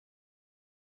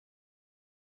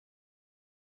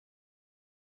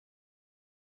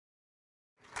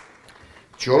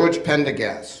George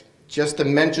Pendergast. Just the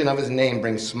mention of his name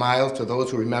brings smiles to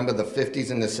those who remember the 50s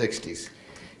and the 60s.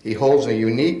 He holds a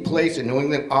unique place in New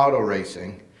England auto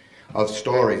racing of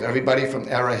stories everybody from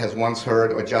the era has once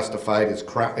heard or justified his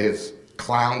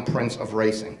clown prince of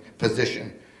racing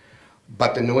position.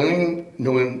 But the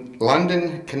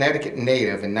London, Connecticut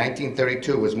native in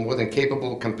 1932 was more than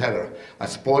capable competitor, a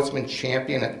sportsman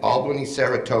champion at Albany,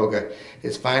 Saratoga.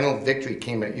 His final victory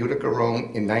came at Utica,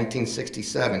 Rome in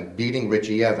 1967, beating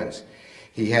Richie Evans.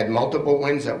 He had multiple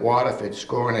wins at Waterford,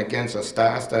 scoring against a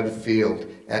star-studded field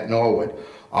at Norwood.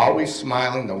 Always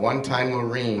smiling, the one-time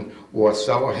Marine wore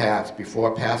several hats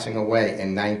before passing away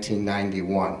in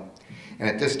 1991. And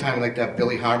at this time, I'd like to have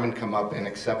Billy Harmon come up and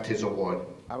accept his award.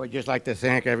 I would just like to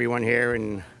thank everyone here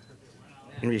in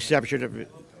reception of,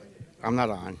 I'm not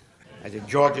on. I said,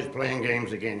 George is playing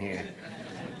games again here.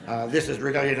 This is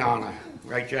really an honor,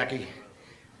 right, Jackie?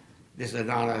 This is an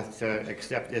honor to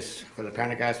accept this for the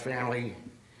Pendergast family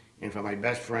and for my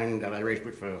best friend that I raced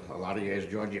with for a lot of years,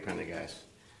 Georgie Pendergast.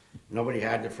 Nobody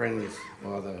had the friends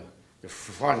or the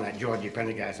fun that Georgie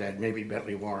Pendergast had, maybe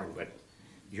Bentley Warren, but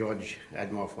George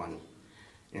had more fun.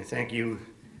 And thank you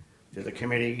to the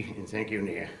committee, and thank you,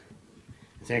 Nia.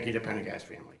 And thank you to the Pendergast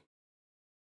family.